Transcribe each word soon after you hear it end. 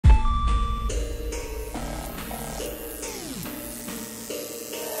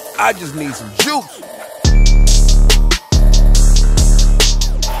I just need some juice.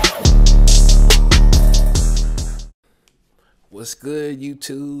 What's good,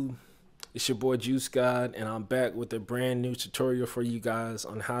 YouTube? It's your boy Juice God, and I'm back with a brand new tutorial for you guys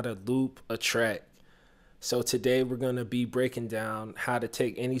on how to loop a track. So today we're going to be breaking down how to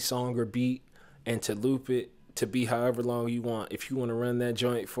take any song or beat and to loop it to be however long you want. If you want to run that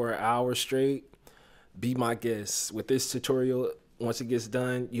joint for an hour straight, be my guest. With this tutorial, once it gets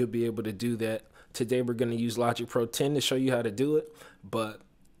done, you'll be able to do that. Today we're going to use Logic Pro 10 to show you how to do it, but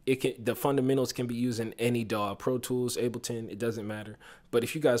the fundamentals can be used in any DAW, Pro Tools, Ableton, it doesn't matter. But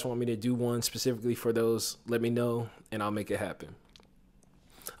if you guys want me to do one specifically for those, let me know and I'll make it happen.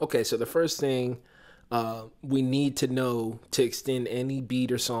 Okay, so the first thing we need to know to extend any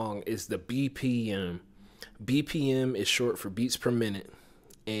beat or song is the BPM. BPM is short for beats per minute.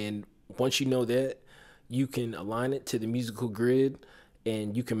 And once you know that, you can align it to the musical grid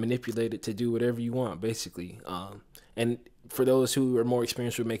and you can manipulate it to do whatever you want, basically. And for those who are more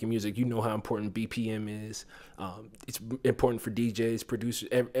experienced with making music, you know how important BPM is. It's important for DJs, producers.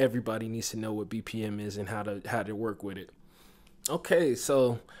 Everybody needs to know what BPM is and how to work with it. Okay,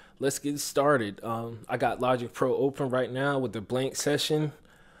 so let's get started. I got Logic Pro open right now with the blank session.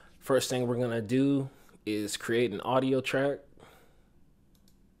 First thing we're gonna do is create an audio track.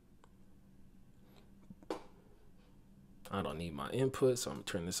 I don't need my input, so I'm gonna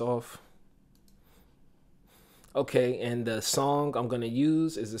turn this off. Okay, and the song I'm gonna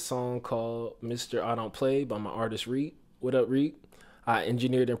use is a song called Mr. I Don't Play by my artist Reed. What up, Reed? I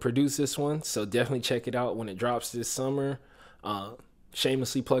engineered and produced this one, so definitely check it out when it drops this summer.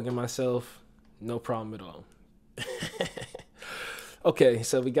 Shamelessly plugging myself, no problem at all. Okay,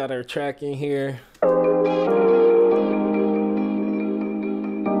 so we got our track in here.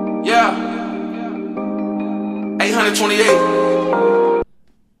 Yeah. 828.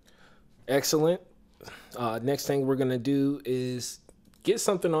 Excellent. Next thing we're gonna do is get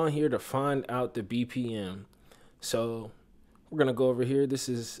something on here to find out the BPM. So we're gonna go over here. This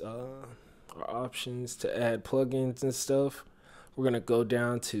is our options to add plugins and stuff. We're gonna go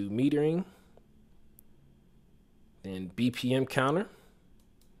down to metering, then BPM counter.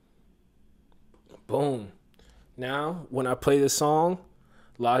 Boom. Now when I play the song,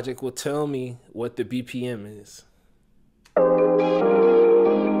 Logic will tell me what the BPM is.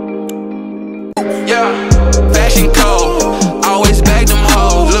 Yeah, fashion code, always back them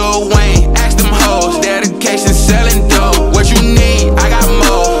hoes. Lil Wayne, ask them hoes. Dedication, selling dope. What you need, I got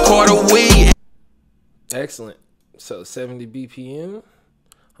more. Quarter weed. Excellent. So 70 BPM.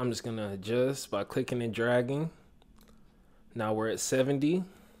 I'm just gonna adjust by clicking and dragging. Now we're at 70.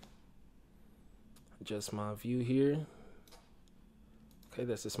 Adjust my view here. Okay,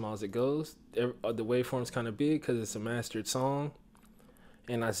 that's as small as it goes. The waveform's kind of big because it's a mastered song.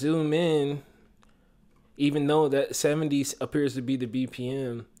 And I zoom in, even though that 70 appears to be the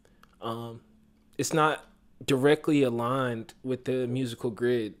BPM, it's not directly aligned with the musical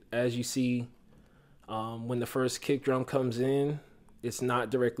grid. As you see, when the first kick drum comes in, it's not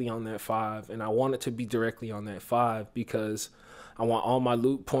directly on that 5. And I want it to be directly on that 5 because I want all my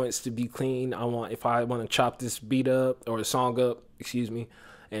loop points to be clean. If I want to chop this beat up or a song up, excuse me,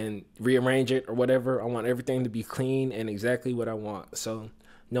 and rearrange it or whatever, I want everything to be clean and exactly what I want. So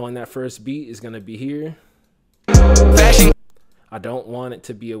knowing that first beat is going to be here. I don't want it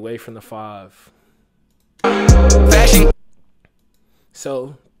to be away from the 5.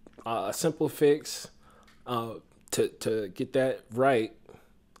 So a simple fix to get that right,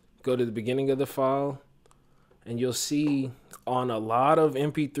 go to the beginning of the file and you'll see on a lot of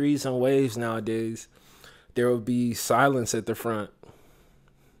MP3s and waves nowadays, there will be silence at the front.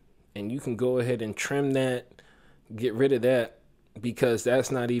 And you can go ahead and trim that, get rid of that, because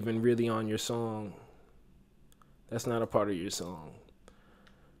that's not even really on your song. That's not a part of your song.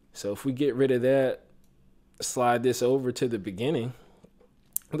 So if we get rid of that, slide this over to the beginning,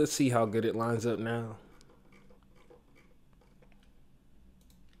 let's see how good it lines up now.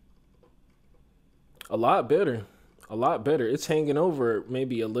 A lot better. A lot better. It's hanging over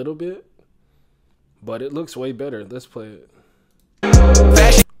maybe a little bit, but it looks way better. Let's play it.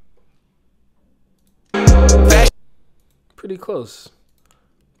 Pretty close.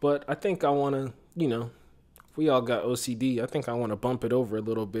 But I think I want to, you know, if we all got OCD, I think I want to bump it over a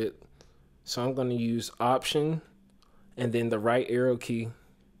little bit. So I'm going to use Option and then the right arrow key.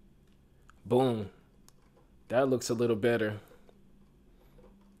 Boom. That looks a little better.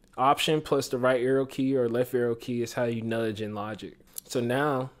 Option plus the right arrow key or left arrow key is how you nudge in Logic. So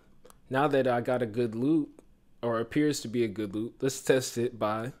now that I got a good loop, or appears to be a good loop, let's test it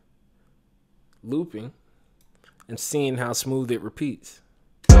by looping and seeing how smooth it repeats.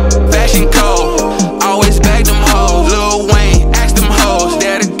 Fashion code, always back them hoes. Lil Wayne, ask them hoes.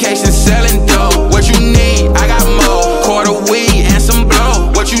 Dedication, selling dope. What you need? I got more. Quarter weed and some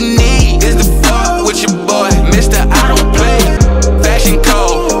blow. What you need is the fuck with your boy, Mr. I don't play. Fashion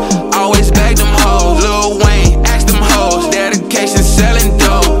code, always back them hoes. Lil Wayne, ask them hoes. Dedication, selling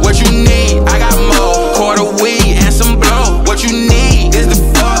dope. What you need? I got more. Quarter weed and some blow. What you need is the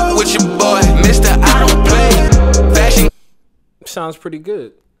fuck with your boy, Mr. I don't play. Fashion sounds pretty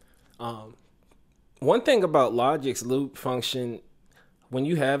good. One thing about Logic's loop function, when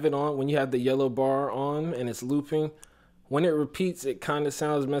you have it on, when you have the yellow bar on and it's looping, when it repeats, it kind of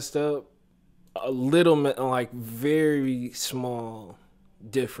sounds messed up. A little, like very small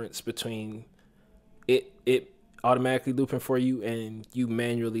difference between it automatically looping for you and you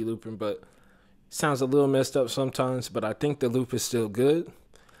manually looping, but sounds a little messed up sometimes. But I think the loop is still good,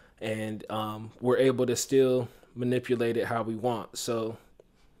 and we're able to still manipulate it how we want. So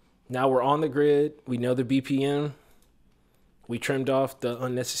now we're on the grid. We know the BPM. We trimmed off the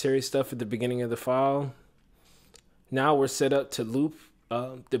unnecessary stuff at the beginning of the file. Now we're set up to loop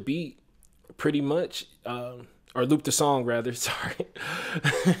the beat pretty much, or loop the song rather, sorry.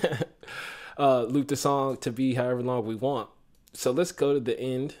 Loop the song to be however long we want. So let's go to the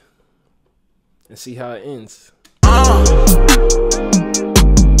end and see how it ends.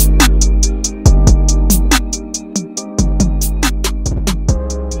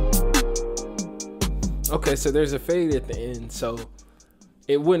 Okay, so there's a fade at the end, so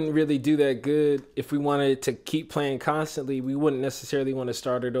it wouldn't really do that good. If we wanted to keep playing constantly, we wouldn't necessarily want to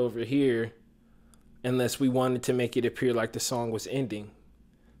start it over here unless we wanted to make it appear like the song was ending.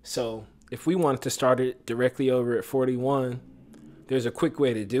 So if we wanted to start it directly over at 41, there's a quick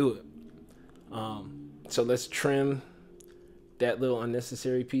way to do it. So let's trim that little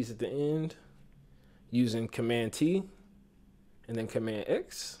unnecessary piece at the end using Command T and then Command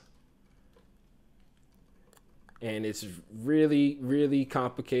X. And it's really, really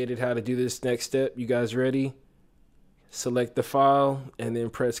complicated how to do this next step. You guys ready? Select the file and then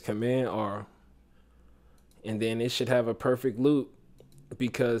press Command R. And then it should have a perfect loop,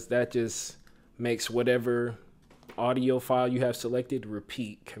 because that just makes whatever audio file you have selected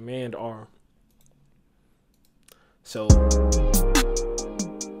repeat. Command R. So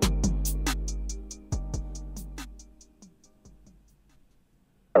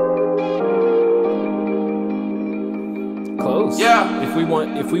close. Yeah.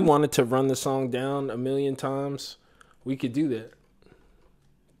 If we wanted to run the song down a million times, we could do that.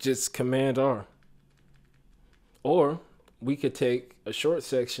 Just Command R. Or we could take a short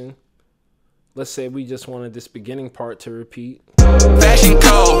section. Let's say we just wanted this beginning part to repeat. Fashion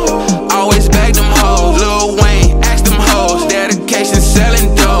code, always back them hoes. Lil Wayne, ask them hoes. Dedication,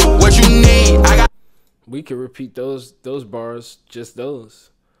 selling dope. What you need? I got. We could repeat those bars, just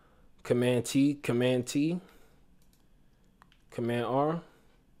those. Command T, Command T, Command R.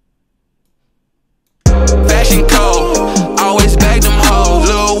 Fashion code, always back them hoes.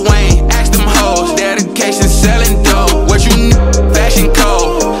 Lil Wayne, ask them hoes. Dedication, selling dope. What you need? Fashion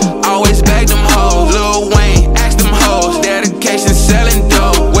code, always back them hoes. Lil Wayne, ask them hoes. Dedication, selling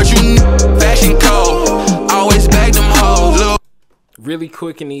dope. What you need? Fashion code, always back them hoes. Lil. Really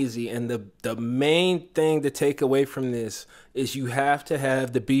quick and easy. And the main thing to take away from this is you have to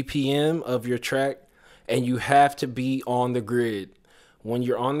have the BPM of your track, and you have to be on the grid. When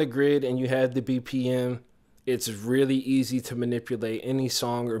you're on the grid and you have the BPM, it's really easy to manipulate any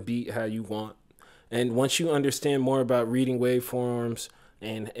song or beat how you want. And once you understand more about reading waveforms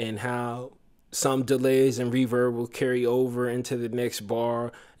and how some delays and reverb will carry over into the next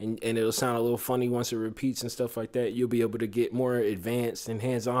bar, and it'll sound a little funny once it repeats and stuff like that, you'll be able to get more advanced and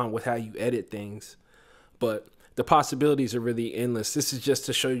hands-on with how you edit things. But the possibilities are really endless. This is just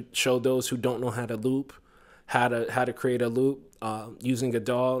to show those who don't know how to loop, how to create a loop using a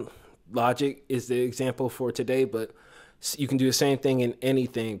DAW. Logic is the example for today, but you can do the same thing in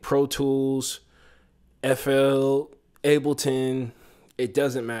anything. Pro Tools, FL, Ableton, it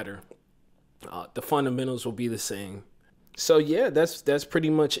doesn't matter. The fundamentals will be the same. So yeah, that's pretty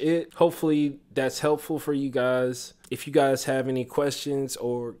much it. Hopefully that's helpful for you guys. If you guys have any questions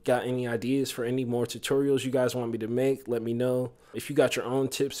or got any ideas for any more tutorials you guys want me to make, let me know. If you got your own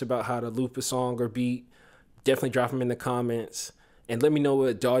tips about how to loop a song or beat, definitely drop them in the comments. And let me know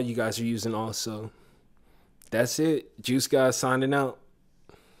what DAW you guys are using also. That's it. Juice Guy signing out.